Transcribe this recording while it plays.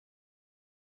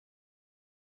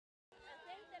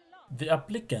The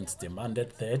applicants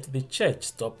demanded that the church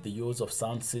stop the use of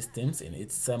sound systems in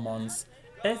its sermons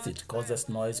as it causes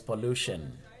noise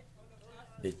pollution.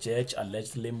 The church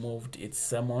allegedly moved its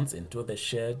sermons into the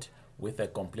shed with a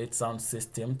complete sound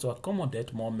system to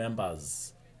accommodate more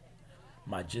members.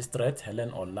 Magistrate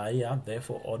Helen Olaya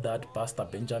therefore ordered Pastor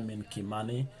Benjamin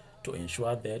Kimani to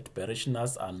ensure that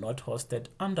parishioners are not hosted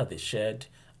under the shed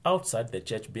outside the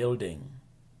church building.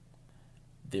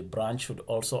 The branch should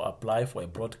also apply for a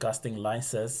broadcasting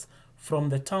license from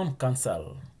the town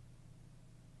council.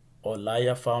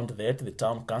 Olaya found that the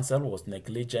town council was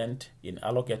negligent in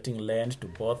allocating land to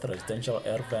both residential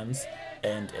urban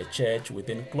and a church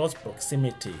within close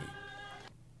proximity.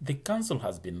 The council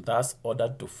has been thus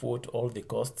ordered to foot all the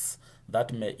costs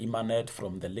that may emanate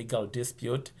from the legal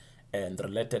dispute and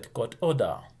related court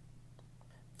order.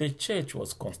 The church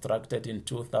was constructed in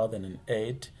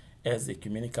 2008 as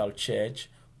Ecuminical Church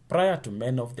prior to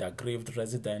many of the aggrieved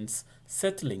residents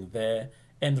settling there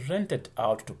and rented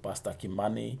out to Pastor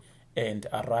Kimani and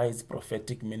Arise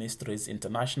Prophetic Ministries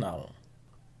International.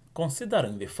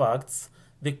 Considering the facts,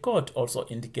 the court also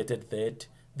indicated that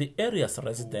the area's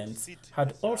residents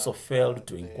had also failed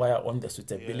to inquire on the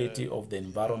suitability of the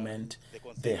environment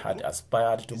they had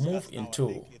aspired to move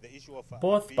into.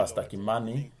 Both Pastor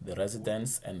Kimani, the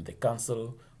residents, and the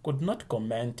council could not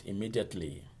comment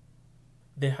immediately.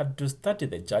 They had to study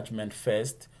the judgment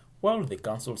first, while the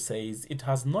council says it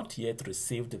has not yet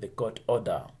received the court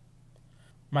order.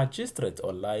 Magistrate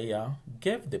Olaya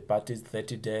gave the parties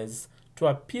 30 days to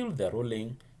appeal the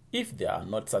ruling if they are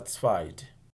not satisfied.